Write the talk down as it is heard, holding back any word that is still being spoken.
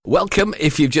Welcome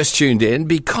if you've just tuned in,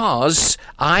 because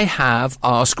I have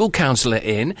our school councillor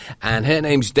in, and her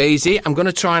name's Daisy. I'm going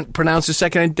to try and pronounce the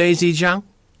second name, Daisy Zhang.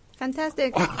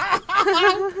 Fantastic.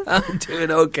 I'm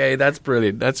doing okay. That's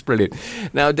brilliant. That's brilliant.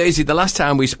 Now, Daisy, the last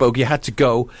time we spoke, you had to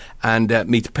go and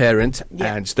meet a parent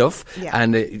and stuff. Yeah.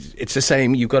 And it's the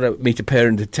same. You've got to meet a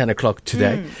parent at 10 o'clock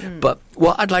today. But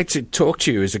what I'd like to talk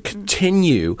to you is to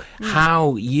continue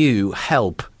how you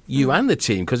help you and the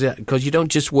team, because you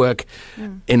don't just work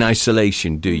in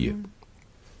isolation, do you?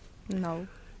 No.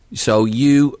 So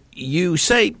you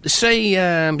say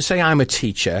I'm a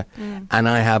teacher and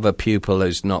I have a pupil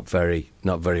who's not very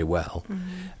well,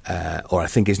 or I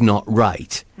think is not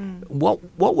right. What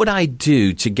would I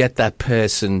do to get that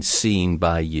person seen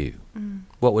by you?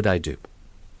 What would I do?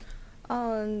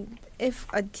 If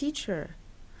a teacher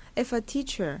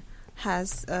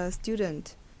has a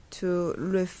student to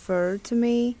refer to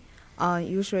me,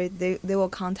 usually they will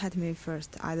contact me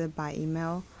first, either by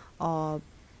email or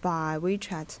by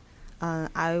WeChat.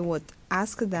 I will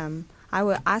ask them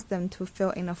to fill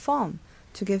in a form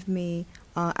to give me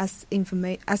as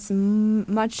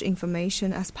much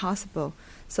information as possible,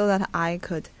 so that I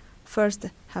could first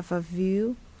have a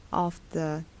view of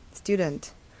the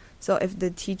student. So if the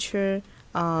teacher,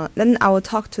 then I will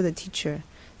talk to the teacher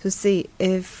to see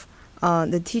if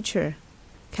the teacher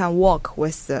can work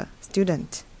with the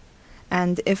student,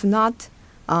 and if not,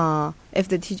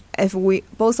 if we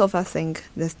both of us think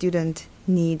the student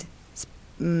need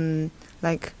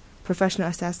like professional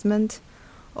assessment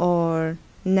or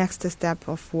next step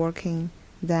of working,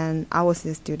 then I will see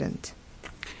the student.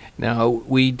 Now,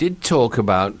 we did talk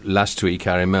about last week,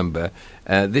 I remember,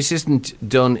 this isn't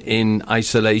done in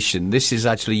isolation. This is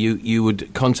actually, you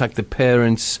would contact the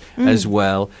parents as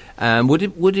well.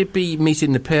 Would it be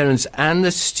meeting the parents and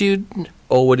the student,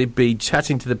 or would it be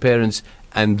chatting to the parents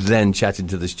and then chatting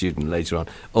to the student later on?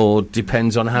 Or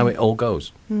depends on how it all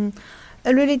goes? It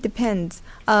really depends,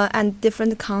 and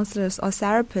different counselors or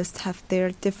therapists have their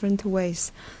different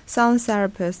ways. Some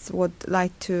therapists would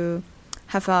like to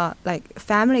have a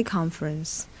family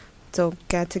conference, so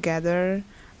get together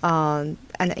and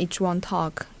each one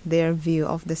talk their view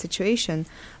of the situation.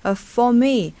 For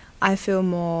me, I feel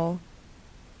more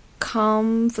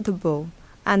comfortable,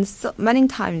 and so many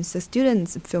times the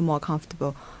students feel more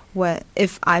comfortable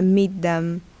if I meet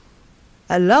them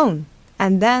alone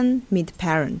and then meet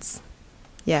parents.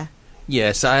 Yeah.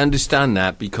 Yes, I understand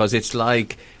that, because it's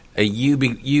like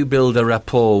you build a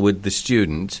rapport with the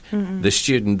student. The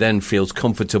student then feels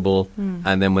comfortable,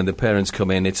 and then when the parents come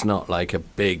in, it's not like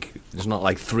it's not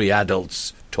like three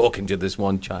adults talking to this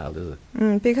one child, is it?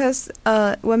 Because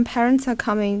when parents are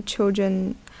coming,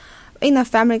 children in a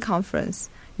family conference,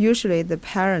 usually the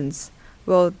parents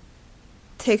will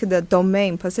take the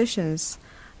domain positions,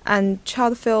 and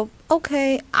child feel,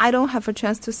 okay, I don't have a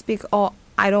chance to speak, or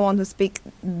I don't want to speak.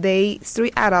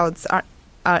 Three adults are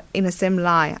in the same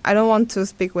line. I don't want to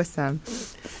speak with them.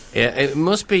 Yeah, it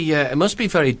must be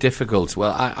very difficult.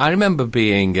 Well, I remember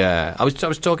being. I was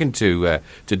talking to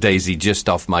Daisy just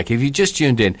off mic. If you just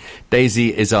tuned in,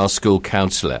 Daisy is our school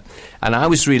counsellor, and I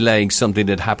was relaying something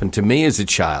that happened to me as a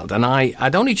child, and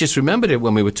I'd only just remembered it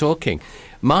when we were talking.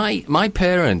 My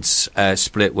parents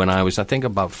split when I was, I think,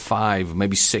 about 5,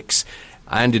 maybe 6.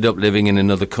 I ended up living in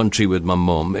another country with my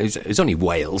mum. It was only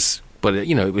Wales, but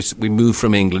we moved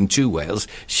from England to Wales.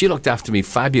 She looked after me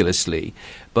fabulously.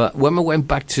 But when we went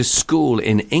back to school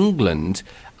in England,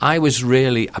 I was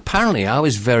very,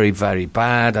 very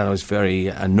bad, and I was very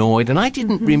annoyed, and I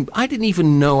didn't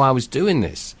even know I was doing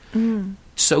this.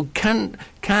 So can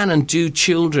and do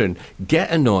children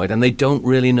get annoyed and they don't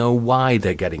really know why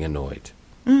they're getting annoyed?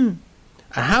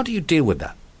 How do you deal with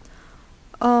that?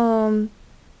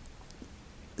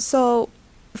 So,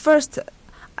 first,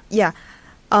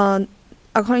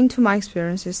 according to my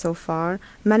experiences so far,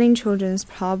 many children's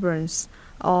problems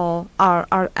are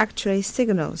actually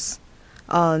signals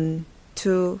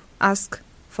to ask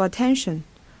for attention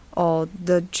or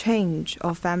the change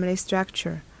of family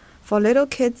structure. For little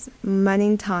kids,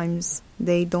 many times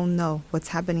they don't know what's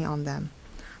happening on them.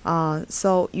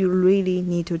 So you really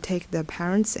need to take the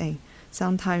parents in.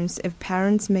 Sometimes if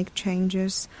parents make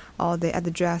changes or they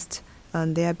adjust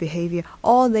their behavior,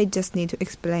 or they just need to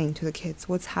explain to the kids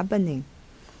what's happening,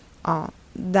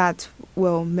 that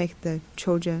will make the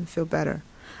children feel better.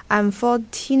 And for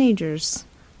teenagers,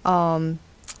 some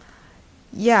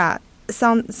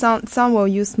will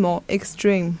use more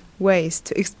extreme ways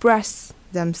to express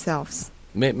themselves.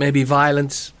 Maybe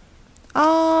violence?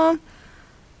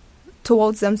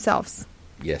 Towards themselves.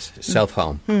 Yes,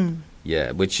 self-harm.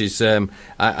 Yeah, which is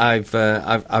I've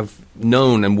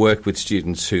known and worked with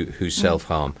students who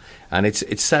self-harm, And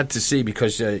it's sad to see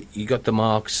because you got the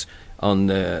marks on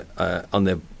the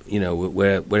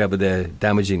wherever they're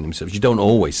damaging themselves. You don't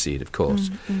always see it, of course,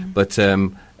 but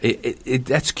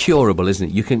that's curable, isn't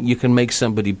it? You can make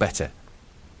somebody better.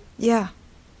 Yeah,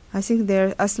 I think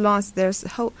as long as there's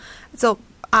hope. So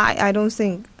I don't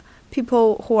think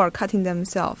people who are cutting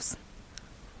themselves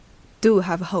do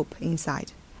have hope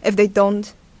inside. If they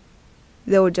don't,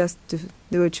 they will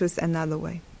choose another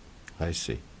way. I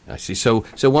see. So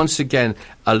once again,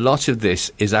 a lot of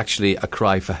this is actually a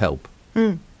cry for help.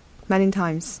 Many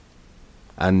times.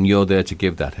 And you're there to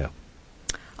give that help.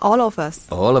 All of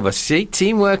us. See,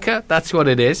 team worker, that's what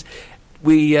it is.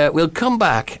 We'll come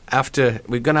back after.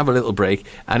 We're going to have a little break.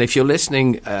 And if you're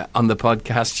listening on the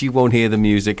podcast, you won't hear the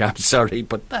music. I'm sorry,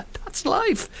 but that's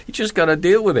life. You just got to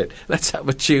deal with it. Let's have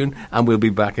a tune, and we'll be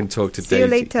back and talk to Daisy. See you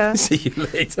later. See you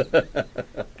later.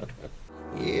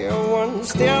 Yeah, one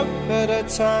step at a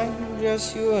time,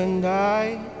 just you and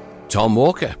I. Tom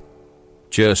Walker,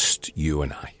 just you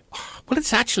and I. Well,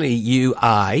 it's actually you,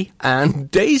 I, and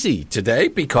Daisy today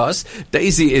because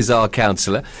Daisy is our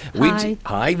councillor.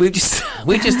 Hi. We just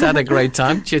had a great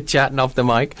time chit-chatting off the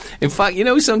mic. In fact,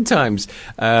 sometimes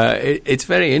it's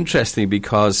very interesting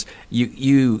because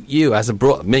you as a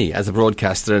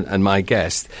broadcaster and my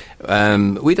guest,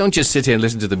 we don't just sit here and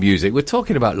listen to the music. We're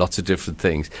talking about lots of different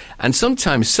things, and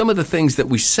sometimes some of the things that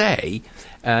we say.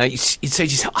 You'd say,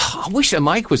 I wish the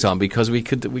mic was on because we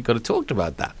could have talked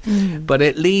about that. But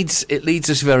it leads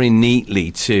us very neatly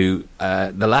to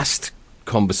the last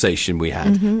conversation we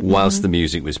had whilst the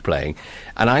music was playing.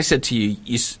 And I said to you,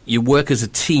 you work as a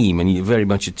team and you're very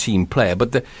much a team player.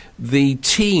 But the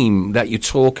team that you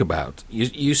talk about,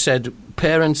 you said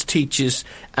parents, teachers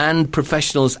and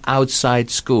professionals outside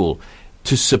school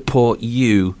to support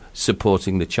you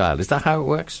supporting the child. Is that how it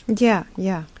works? Yeah.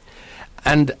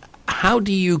 And how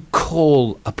do you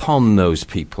call upon those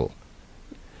people?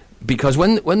 Because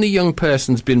when the young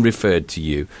person's been referred to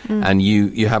you and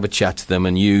you have a chat to them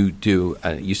and you do,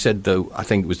 you said, though, I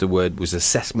think the word was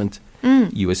assessment.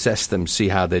 You assess them, see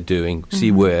how they're doing,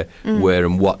 see where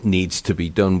and what needs to be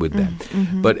done with them.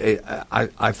 But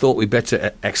I thought we'd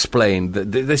better explain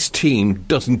that this team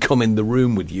doesn't come in the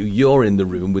room with you. You're in the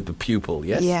room with the pupil,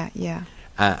 yes? Yeah.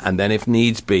 And then if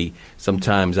needs be,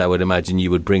 sometimes I would imagine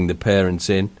you would bring the parents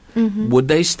in. Would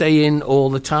they stay in all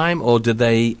the time, or do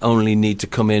they only need to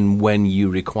come in when you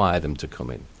require them to come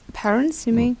in? Parents,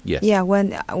 you mean? Yes. Yeah,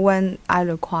 when I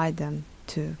require them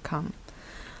to come.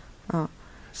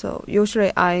 So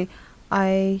usually I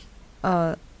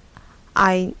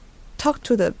talk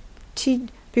to the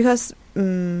because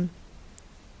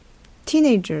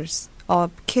teenagers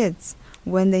or kids,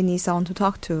 when they need someone to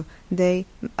talk to, they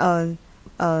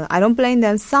I don't blame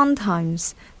them.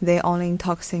 Sometimes they only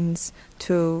talk things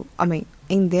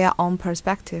in their own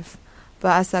perspective.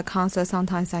 But as a counselor,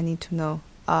 sometimes I need to know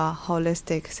a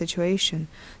holistic situation.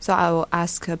 So I will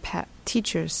ask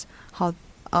teachers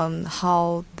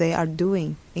how they are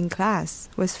doing in class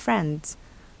with friends.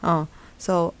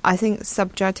 So I think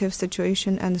subjective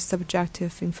situation and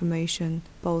subjective information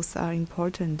both are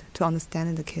important to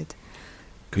understand the kid.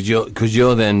 Because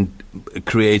you're then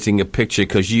creating a picture,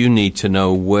 because you need to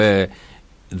know where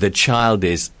the child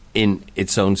is in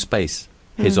its own space,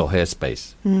 his or her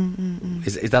space.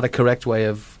 Is that a correct way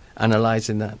of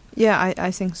analysing that? Yeah,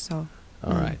 I think so.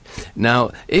 All right.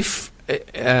 Now, if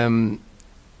I'm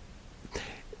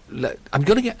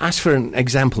going to ask for an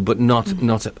example, but not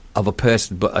of a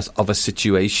person, but of a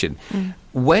situation.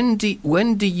 When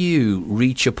do you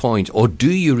reach a point, or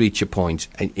do you reach a point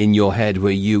in your head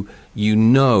where you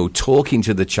talking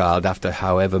to the child after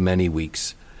however many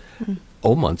weeks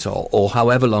or months or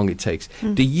however long it takes,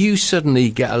 do you suddenly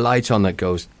get a light on that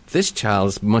goes, this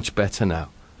child's much better now?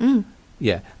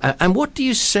 Yeah. And what do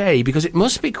you say? Because it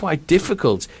must be quite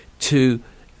difficult to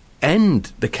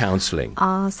end the counselling.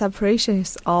 Separation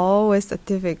is always a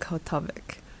difficult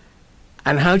topic.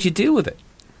 And how do you deal with it?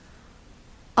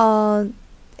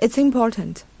 It's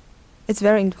important. It's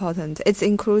very important. It's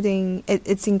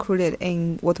included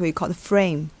in what we call the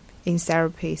frame in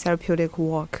therapeutic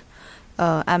work.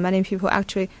 And many people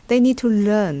actually, they need to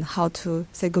learn how to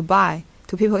say goodbye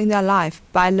to people in their life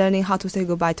by learning how to say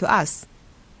goodbye to us.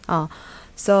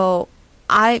 So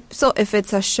if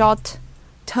it's a short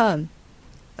term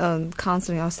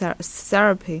counseling or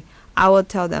therapy, I will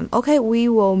tell them, okay, we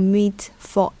will meet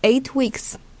for 8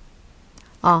 weeks.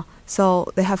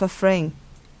 So they have a frame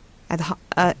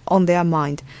on their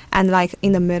mind. And like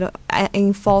in the middle,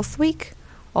 in 4th week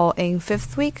or in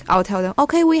 5th week, I'll tell them,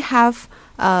 okay, we have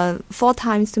 4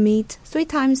 times to meet, 3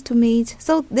 times to meet.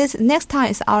 So this next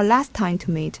time is our last time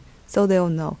to meet. So they'll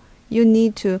know. You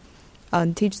need to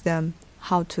teach them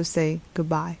how to say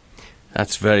goodbye.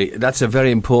 That's a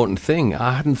very important thing.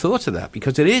 I hadn't thought of that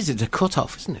because it's a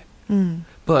cut-off, isn't it?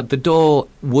 But the door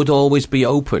would always be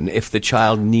open if the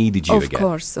child needed you again.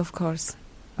 Of course.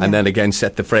 And then again,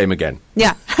 set the frame again.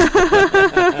 Yeah.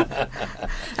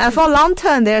 And for long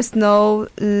term, there's no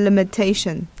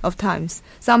limitation of times.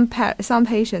 Some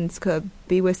patients could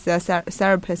be with their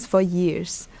therapist for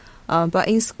years, but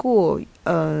in school,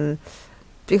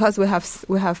 because we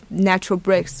have natural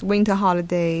breaks, winter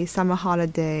holidays, summer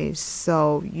holidays.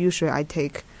 So usually I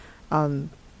take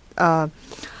a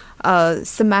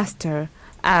semester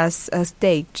as a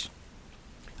stage.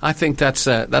 I think that's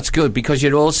good because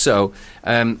you're also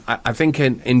I think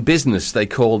in business they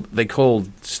call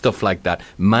stuff like that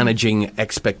managing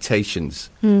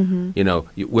expectations. Mm-hmm. You know,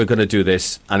 we're going to do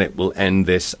this and it will end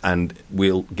this and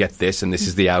we'll get this and this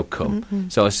is the outcome. Mm-hmm.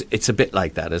 So it's a bit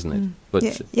like that, isn't it?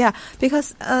 But yeah,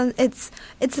 because it's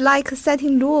like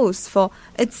setting rules for.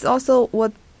 It's also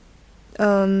what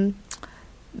the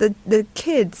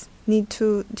kids need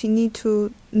to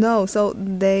know. So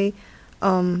they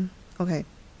okay.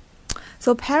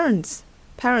 So parents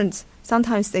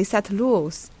sometimes they set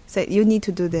rules, say you need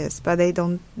to do this, but they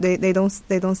don't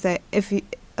say if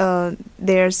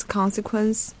there's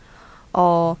consequence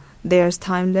or there's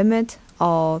time limit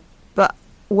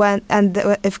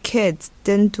if kids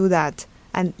didn't do that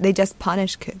and they just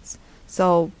punish kids,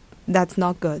 so that's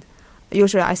not good.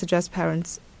 Usually I suggest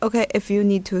parents, okay, if you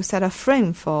need to set a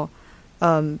frame for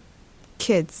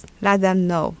kids, let them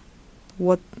know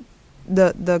what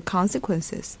the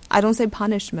consequences. I don't say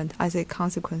punishment, I say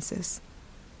consequences.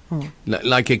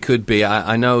 Like it could be,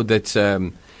 I know that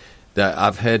that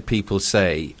I've heard people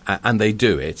say, and they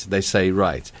do it, they say,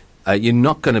 right, you're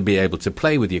not going to be able to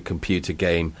play with your computer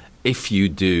game if you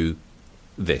do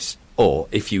this, or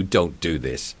if you don't do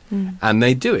this. And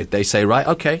they do it. They say, right,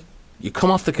 okay, you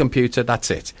come off the computer, that's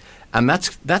it. And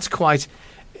that's quite...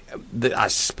 I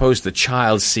suppose the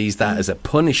child sees that as a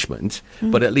punishment,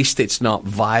 but at least it's not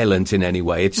violent in any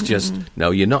way. It's just,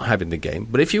 no, you're not having the game.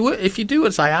 But if you do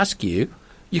as I ask you,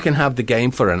 you can have the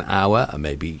game for an hour or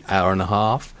maybe hour and a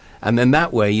half. And then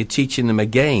that way you're teaching them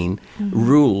again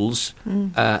rules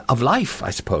of life, I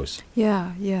suppose.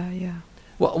 Yeah.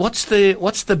 Well, what's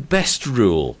the best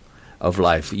rule of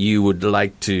life you would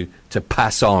like to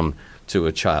pass on to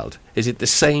a child? Is it the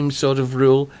same sort of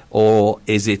rule, or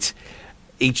is it...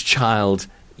 each child,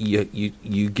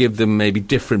 you give them maybe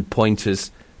different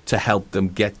pointers to help them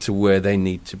get to where they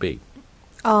need to be?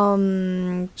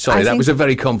 Sorry, that was a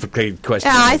very complicated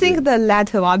question. Yeah, I think the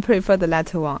latter one. I prefer the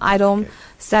latter one. I don't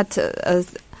set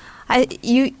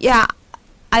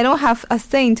I don't have a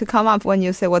thing to come up when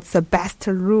you say what's the best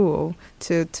rule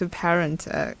to parent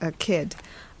a kid.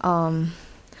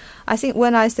 I think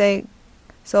when I say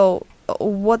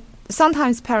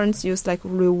sometimes parents use like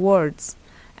rewards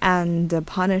and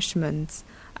punishments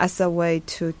as a way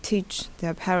to teach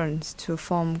their parents to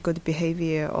form good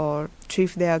behavior or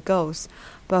achieve their goals.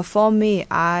 But for me,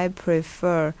 I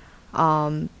prefer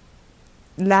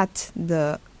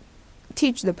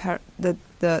teach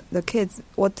the kids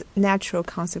what natural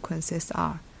consequences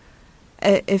are.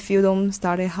 If you don't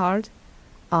study hard,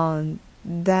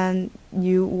 then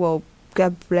you will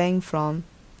get blamed from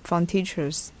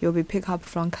teachers. You'll be picked up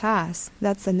from class.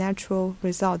 That's a natural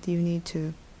result you need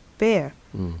to bear.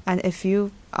 And if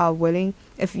you are willing,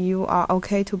 if you are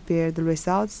okay to bear the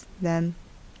results, then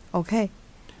okay.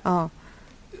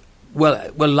 Well,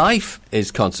 life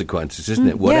is consequences, isn't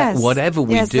it? Whatever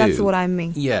we do. Yes, that's what I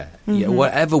mean. Yeah.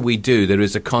 Whatever we do, there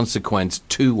is a consequence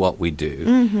to what we do.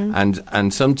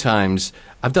 And sometimes,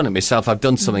 I've done it myself, I've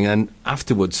done something, and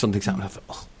afterwards something's happened, I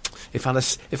thought,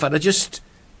 if I'd have just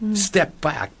stepped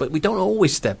back, but we don't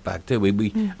always step back, do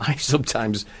we? I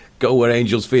sometimes go where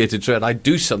angels fear to tread. I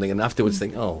do something and afterwards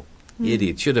think, oh,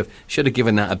 idiot, should have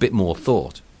given that a bit more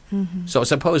thought. So I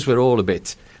suppose we're all a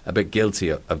bit guilty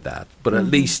of that, but at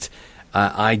least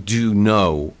I do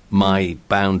know my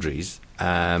boundaries,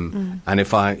 and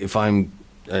if I'm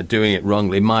doing it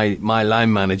wrongly, my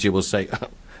line manager will say, oh,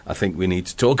 I think we need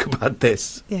to talk about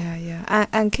this. Yeah.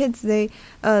 And kids, they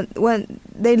when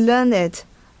they learn it,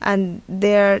 and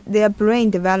their brain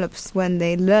develops when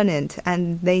they learn it,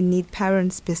 and they need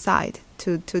parents beside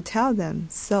to tell them.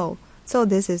 So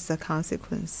this is the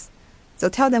consequence. So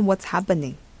tell them what's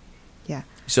happening. Yeah.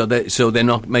 So they're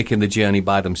not making the journey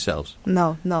by themselves.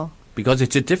 No. Because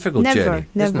it's a difficult journey.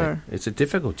 Never. It's a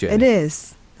difficult journey. It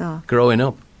is. Growing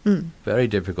up. Very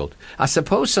difficult. I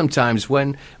suppose sometimes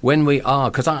when we are,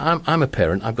 because I'm a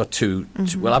parent, I've got two.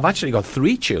 Well, I've actually got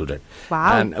 3 children.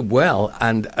 Wow.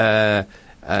 And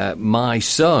my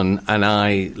son and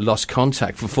I lost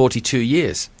contact for 42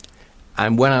 years.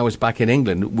 And when I was back in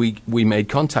England, we made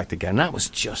contact again. That was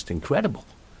just incredible.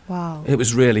 Wow. It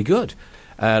was really good.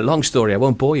 Long story, I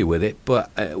won't bore you with it,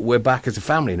 but we're back as a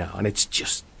family now, and it's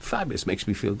just fabulous. Makes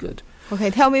me feel good. Okay,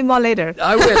 tell me more later.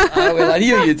 I will. I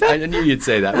knew you'd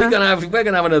say that. We're gonna have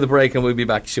another break, and we'll be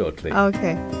back shortly.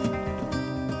 Okay.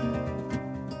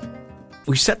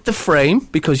 We set the frame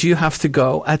because you have to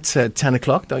go at 10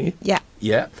 o'clock, don't you? Yeah.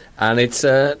 Yeah, and it's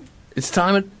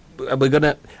time. We're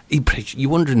gonna. You're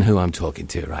wondering who I'm talking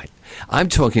to, right? I'm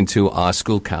talking to our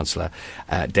school councillor,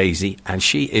 Daisy, and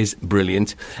she is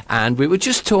brilliant. And we were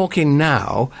just talking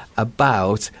now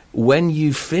about when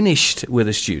you finished with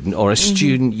a student or a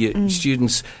student,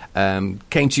 students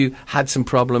came to you, had some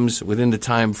problems within the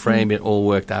time frame, it all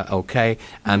worked out okay,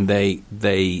 and they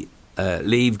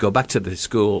leave, go back to the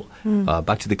school,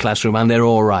 back to the classroom, and they're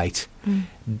all right.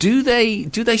 Do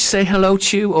they say hello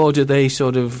to you, or do they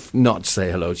sort of not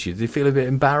say hello to you? Do they feel a bit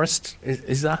embarrassed?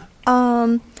 Is that?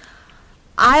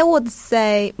 I would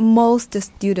say most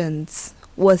students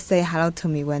would say hello to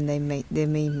me when they meet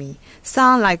me.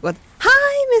 Some like what,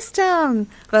 hi, Miss Zhang,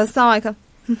 but some like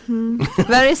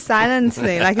very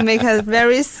silently, like make a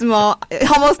very small,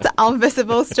 almost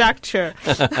invisible structure.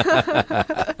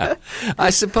 I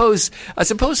suppose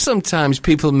sometimes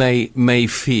people may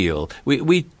feel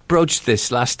we broached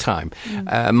this last time.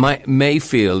 May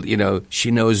feel, she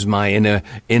knows my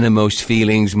innermost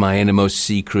feelings, my innermost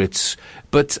secrets,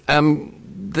 but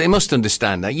they must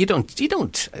understand that you don't.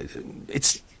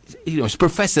 It's it's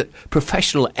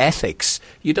professional ethics.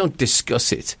 You don't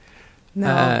discuss it.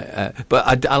 No.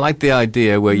 But I like the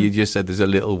idea where you just said there's a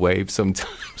little wave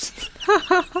sometimes.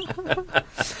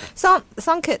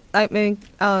 Some kids,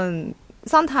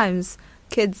 sometimes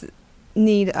kids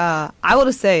need, I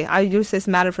would say, I use this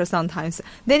metaphor sometimes,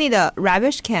 they need a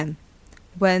rubbish can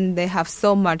when they have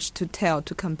so much to tell,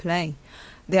 to complain.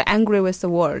 They're angry with the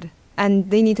world, and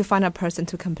they need to find a person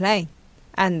to complain.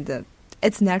 And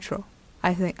it's natural.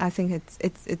 I think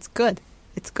it's good.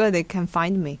 It's good they can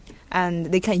find me and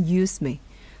they can use me,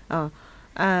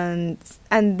 and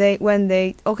they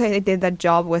they did that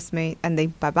job with me and they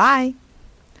bye,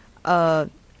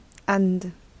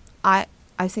 and I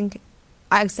think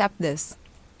I accept this.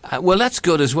 Well, that's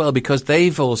good as well, because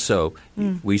they've also,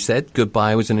 we said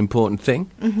goodbye was an important thing,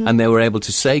 and they were able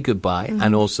to say goodbye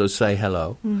and also say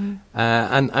hello,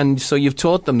 and so you've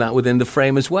taught them that within the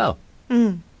frame as well.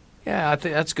 Yeah, I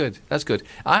think that's good. That's good.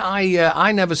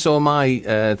 I never saw my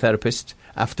therapist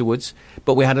afterwards,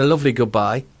 but we had a lovely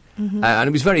goodbye, and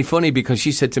it was very funny because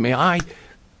she said to me,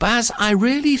 Baz, I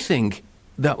really think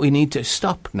that we need to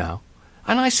stop now.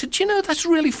 And I said, that's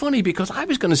really funny because I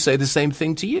was going to say the same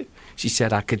thing to you. She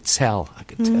said, I could tell.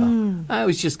 It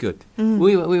was just good.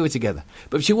 We were together.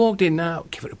 But if she walked in now,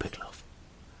 give her a big love,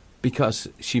 because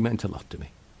she meant a lot to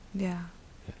me. Yeah.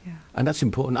 And that's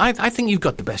important. I think you've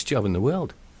got the best job in the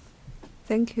world.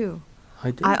 Thank you.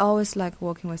 I do. I always like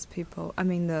working with people. I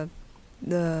mean,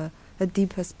 the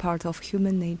deepest part of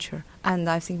human nature, and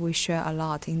I think we share a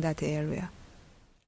lot in that area.